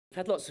I've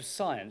had lots of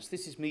science.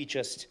 This is me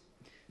just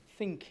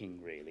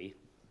thinking, really.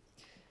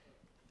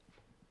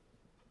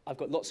 I've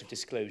got lots of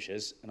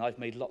disclosures, and I've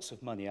made lots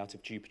of money out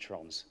of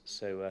Dupuytrens,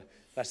 so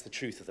that's the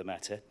truth of the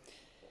matter.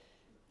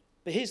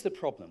 But here's the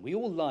problem. We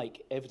all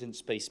like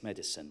evidence-based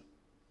medicine.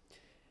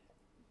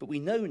 But we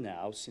know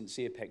now, since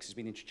Zeopex has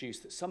been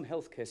introduced, that some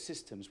healthcare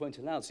systems won't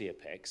allow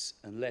Zeopex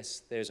unless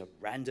there's a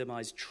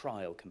randomized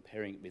trial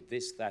comparing it with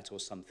this, that, or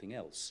something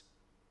else.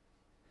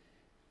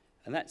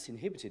 And that's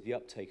inhibited the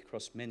uptake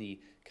across many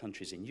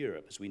countries in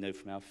Europe, as we know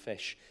from our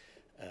FESH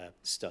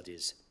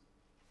studies.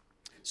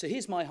 So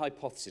here's my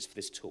hypothesis for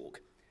this talk.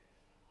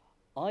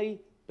 I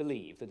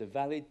believe that a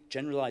valid,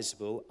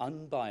 generalizable,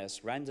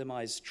 unbiased,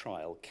 randomized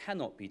trial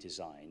cannot be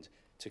designed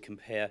to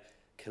compare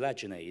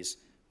collagenase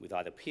with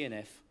either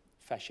PNF,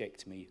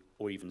 fasciectomy,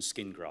 or even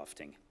skin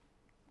grafting.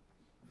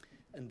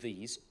 And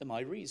these are my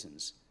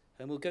reasons,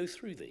 and we'll go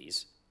through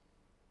these.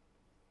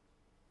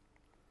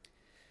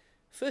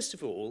 First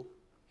of all,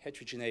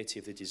 heterogeneity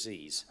of the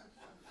disease.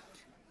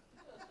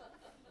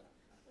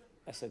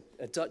 That's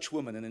a Dutch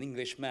woman and an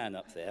English man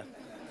up there.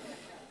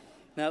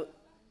 Now,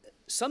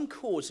 some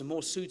cords are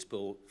more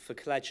suitable for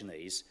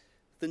collagenase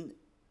than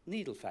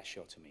needle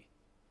fasciotomy.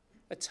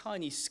 A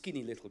tiny,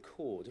 skinny little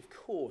cord, of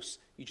course,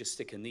 you just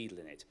stick a needle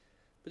in it.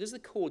 But as the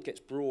cord gets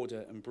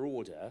broader and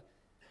broader,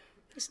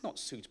 it's not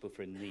suitable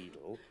for a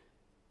needle,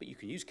 but you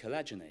can use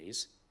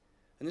collagenase.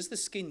 And as the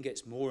skin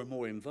gets more and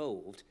more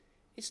involved,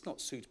 it's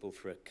not suitable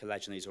for a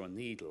collagenase or a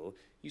needle.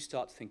 You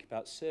start to think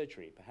about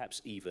surgery,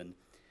 perhaps even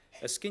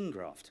a skin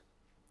graft.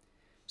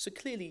 So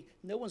clearly,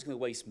 no one's going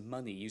to waste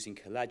money using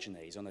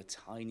collagenase on a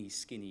tiny,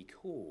 skinny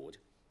cord.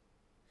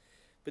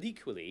 But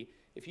equally,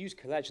 if you use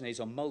collagenase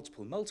on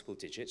multiple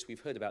digits,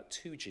 we've heard about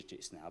 2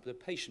 digits now, but a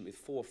patient with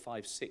 4,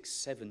 5, 6,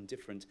 7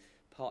 different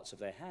parts of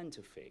their hand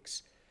to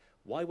fix,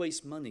 why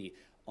waste money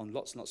on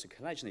lots and lots of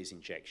collagenase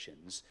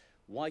injections?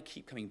 Why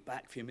keep coming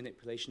back for your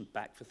manipulation,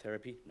 back for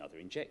therapy, another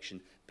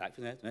injection, back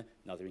for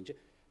another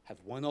injection? Have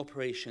one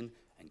operation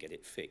and get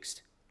it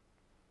fixed.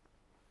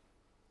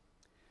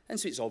 And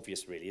so it's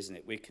obvious, really, isn't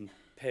it? We're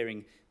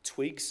comparing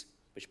twigs,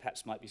 which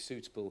perhaps might be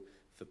suitable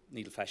for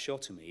needle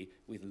fasciotomy,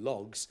 with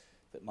logs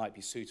that might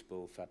be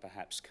suitable for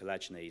perhaps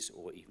collagenase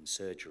or even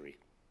surgery.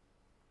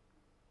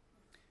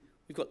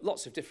 We've got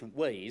lots of different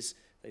ways.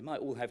 They might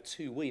all have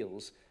 2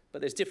 wheels, but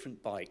there's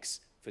different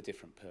bikes for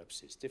different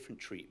purposes, different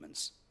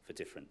treatments for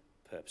different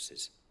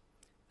purposes.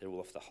 They're all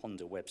off the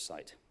Honda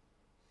website.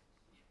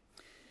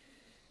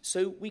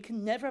 So we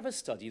can never have a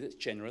study that's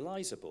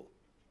generalizable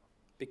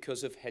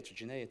because of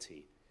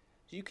heterogeneity.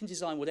 You can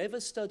design whatever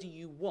study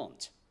you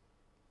want,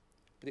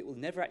 but it will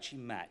never actually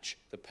match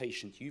the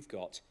patient you've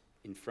got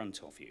in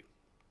front of you.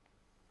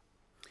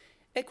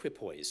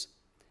 Equipoise.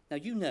 Now,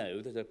 you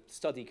know that a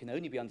study can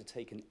only be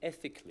undertaken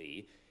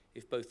ethically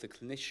if both the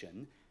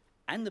clinician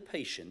and the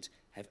patient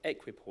have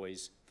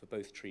equipoise for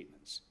both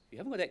treatments. If you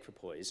haven't got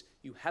equipoise,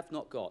 you have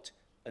not got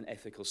an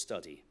ethical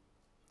study.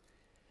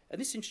 And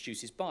this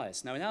introduces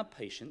bias. Now, in our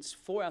patients,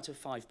 4 out of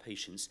 5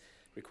 patients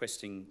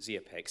requesting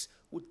Zeopex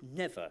would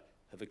never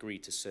have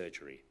agreed to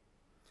surgery.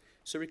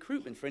 So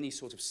recruitment for any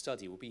sort of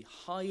study will be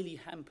highly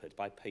hampered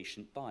by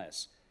patient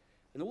bias.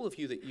 And all of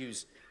you that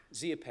use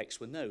Zeopex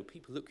will know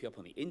people look you up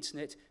on the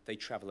internet, they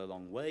travel a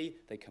long way,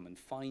 they come and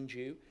find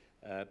you.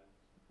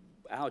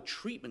 Our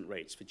treatment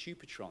rates for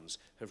Dupuytrens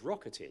have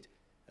rocketed,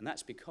 and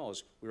that's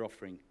because we're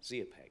offering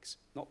Zeopex,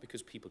 not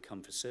because people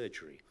come for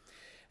surgery.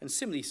 And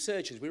similarly,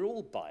 surgeons, we're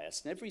all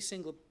biased, and every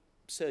single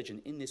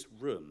surgeon in this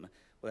room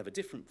will have a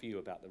different view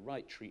about the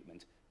right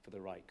treatment for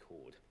the right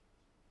cord.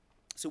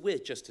 So we're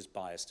just as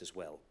biased as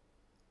well.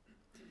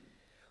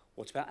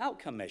 What about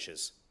outcome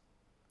measures?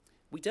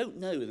 We don't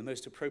know the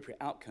most appropriate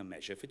outcome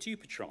measure for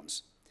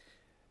Dupuytrens.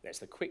 There's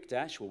the quick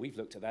dash. Well, we've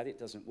looked at that. It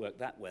doesn't work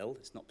that well.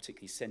 It's not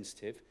particularly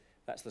sensitive.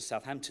 That's the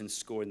Southampton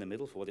score in the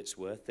middle, for what it's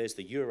worth. There's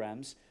the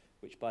EURAMS,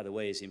 which, by the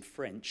way, is in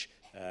French.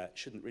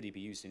 Shouldn't really be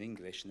used in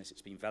English unless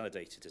it's been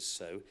validated as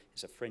so.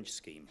 It's a French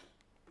scheme.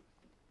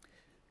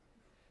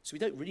 So we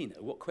don't really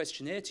know what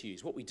questionnaire to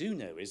use. What we do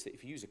know is that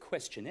if you use a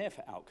questionnaire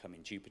for outcome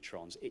in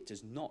Dupuytrens, it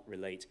does not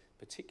relate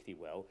particularly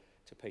well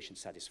to patient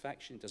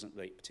satisfaction. It doesn't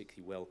relate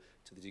particularly well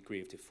to the degree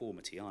of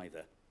deformity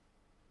either.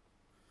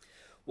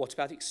 What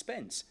about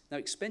expense? Now,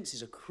 expense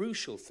is a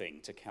crucial thing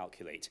to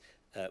calculate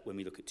when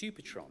we look at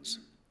Dupuytrens.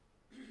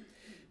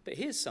 But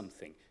here's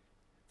something.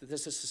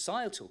 There's a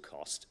societal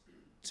cost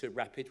to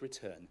rapid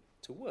return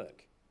to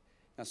work.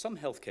 Now, some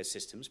healthcare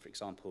systems, for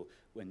example,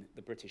 when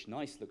the British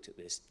NICE looked at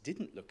this,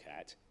 didn't look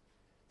at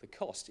the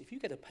cost. If you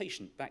get a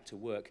patient back to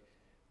work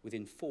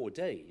within 4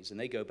 days and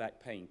they go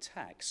back paying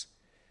tax,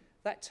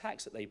 that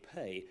tax that they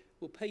pay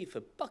will pay for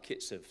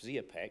buckets of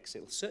Zeopex.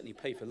 It will certainly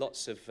pay for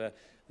lots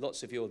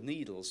of your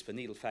needles for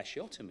needle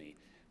fasciotomy.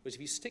 Whereas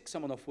if you stick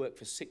someone off work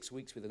for 6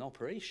 weeks with an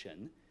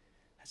operation,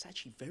 that's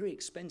actually very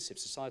expensive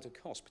societal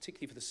cost,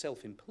 particularly for the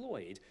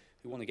self-employed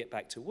who want to get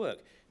back to work.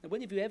 Now,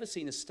 when have you ever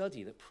seen a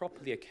study that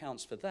properly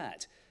accounts for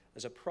that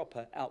as a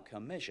proper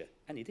outcome measure?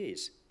 And it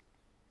is.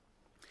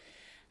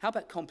 How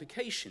about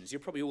complications? You're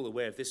probably all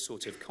aware of this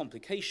sort of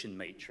complication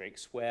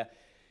matrix where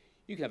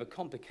You can have a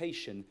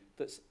complication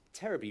that's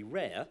terribly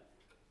rare,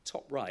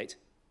 top right,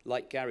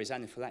 like Gary's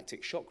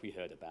anaphylactic shock we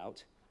heard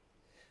about,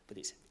 but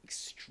it's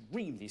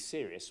extremely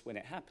serious when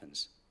it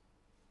happens.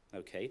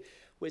 Okay?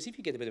 Whereas if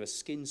you get a bit of a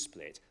skin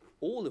split,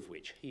 all of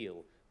which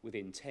heal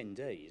within 10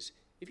 days,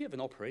 if you have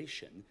an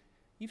operation,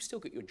 you've still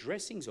got your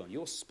dressings on.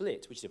 Your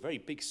split, which is a very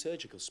big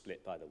surgical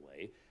split, by the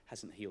way,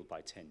 hasn't healed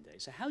by 10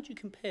 days. So how do you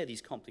compare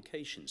these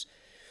complications?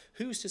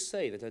 Who's to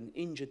say that an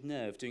injured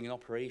nerve doing an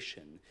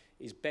operation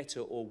is better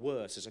or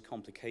worse as a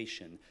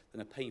complication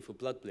than a painful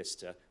blood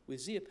blister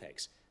with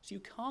Zeopex? So you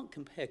can't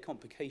compare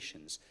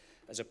complications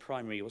as a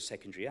primary or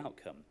secondary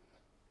outcome.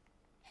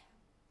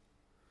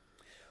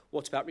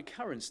 What about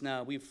recurrence?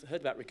 Now, we've heard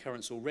about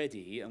recurrence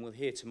already, and we'll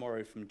hear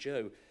tomorrow from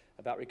Joe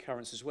about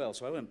recurrence as well,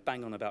 so I won't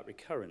bang on about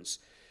recurrence.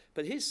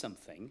 But here's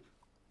something.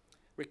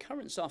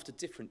 Recurrence after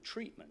different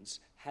treatments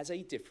has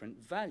a different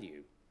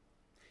value.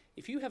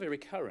 If you have a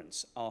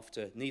recurrence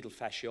after needle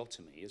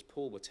fasciotomy, as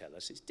Paul will tell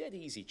us, it's dead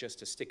easy just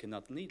to stick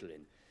another needle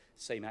in.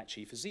 Same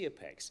actually for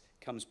Zeopex.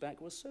 Comes back,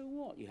 well, so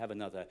what? You have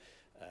another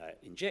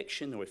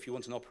injection, or if you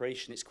want an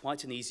operation, it's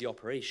quite an easy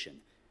operation.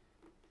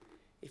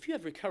 If you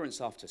have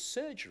recurrence after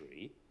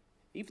surgery,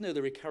 even though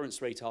the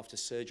recurrence rate after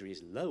surgery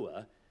is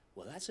lower,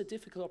 well, that's a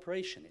difficult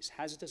operation. It's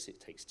hazardous, it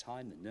takes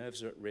time, the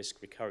nerves are at risk,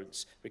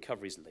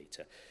 recovery is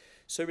later.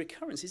 So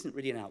recurrence isn't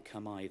really an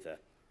outcome either.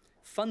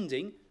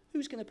 Funding,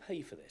 who's going to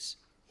pay for this?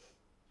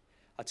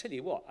 I'll tell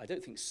you what, I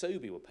don't think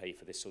SOBI will pay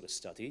for this sort of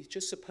study,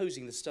 just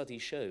supposing the study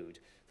showed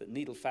that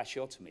needle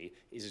fasciotomy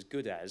is as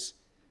good as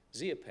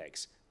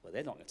Zeopex. Well,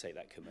 they're not going to take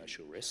that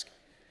commercial risk.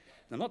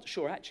 And I'm not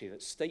sure actually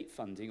that state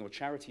funding or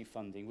charity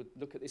funding would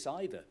look at this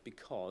either,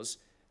 because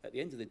at the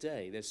end of the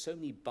day, there's so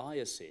many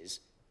biases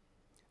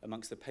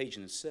amongst the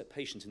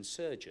patient and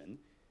surgeon,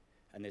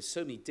 and there's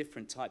so many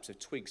different types of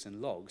twigs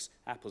and logs,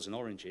 apples and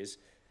oranges,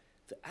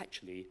 that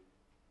actually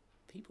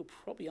people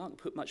probably aren't going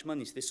to put much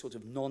money into this sort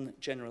of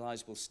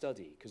non-generalizable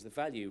study, because the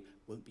value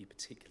won't be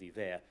particularly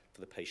there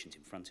for the patient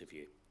in front of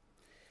you.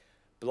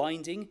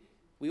 Blinding,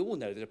 we all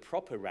know that a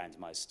proper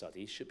randomized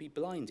study should be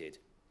blinded.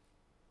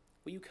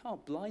 Well, you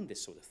can't blind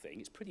this sort of thing.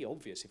 It's pretty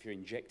obvious if you're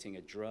injecting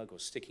a drug or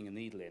sticking a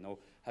needle in or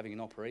having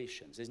an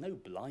operation. So there's no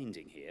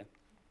blinding here.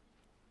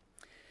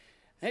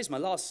 Here's my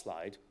last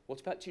slide. What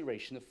about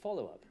duration of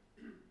follow-up?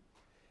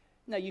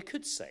 Now, you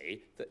could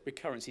say that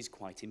recurrence is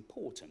quite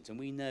important, and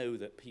we know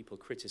that people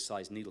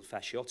criticize needle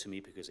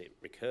fasciotomy because it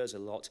recurs a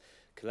lot.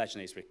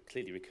 Collagenase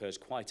clearly recurs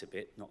quite a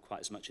bit, not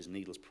quite as much as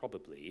needles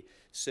probably.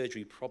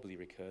 Surgery probably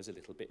recurs a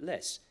little bit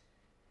less.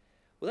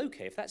 Well,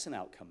 okay, if that's an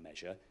outcome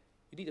measure,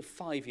 you need a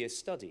 5-year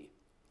study.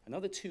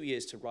 Another 2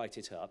 years to write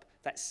it up,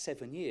 that's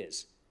 7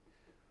 years.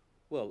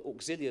 Well,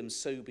 Auxilium,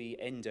 SOBI,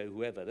 Endo,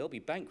 whoever, they'll be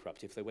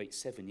bankrupt if they wait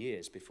 7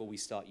 years before we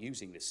start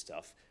using this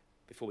stuff,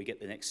 before we get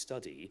the next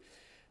study.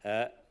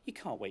 You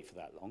can't wait for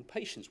that long.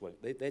 Patients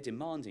won't. They're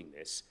demanding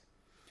this.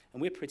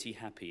 And we're pretty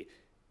happy.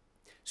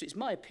 So it's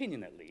my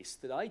opinion, at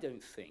least, that I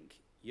don't think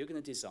you're going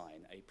to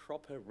design a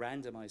proper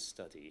randomized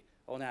study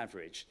on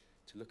average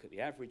to look at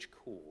the average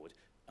cord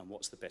and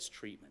what's the best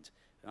treatment.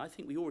 And I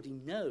think we already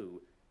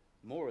know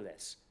more or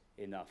less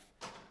enough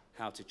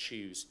how to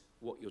choose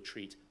what you'll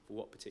treat for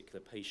what particular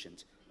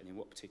patient and in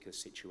what particular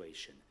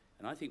situation.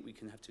 And I think we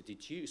can have to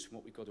deduce from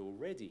what we've got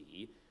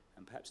already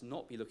and perhaps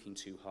not be looking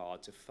too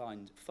hard to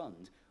fund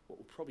what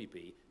will probably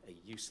be a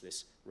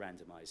useless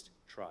randomized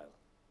trial.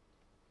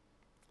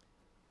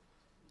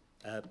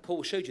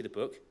 Paul showed you the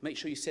book. Make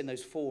sure you send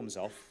those forms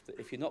off.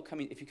 If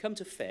you come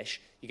to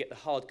FESH, you get the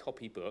hard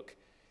copy book.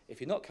 If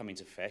you're not coming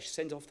to FESH,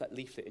 send off that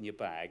leaflet in your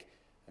bag,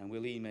 and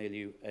we'll email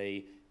you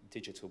a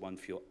digital one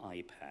for your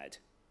iPad.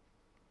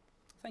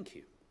 Thank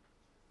you.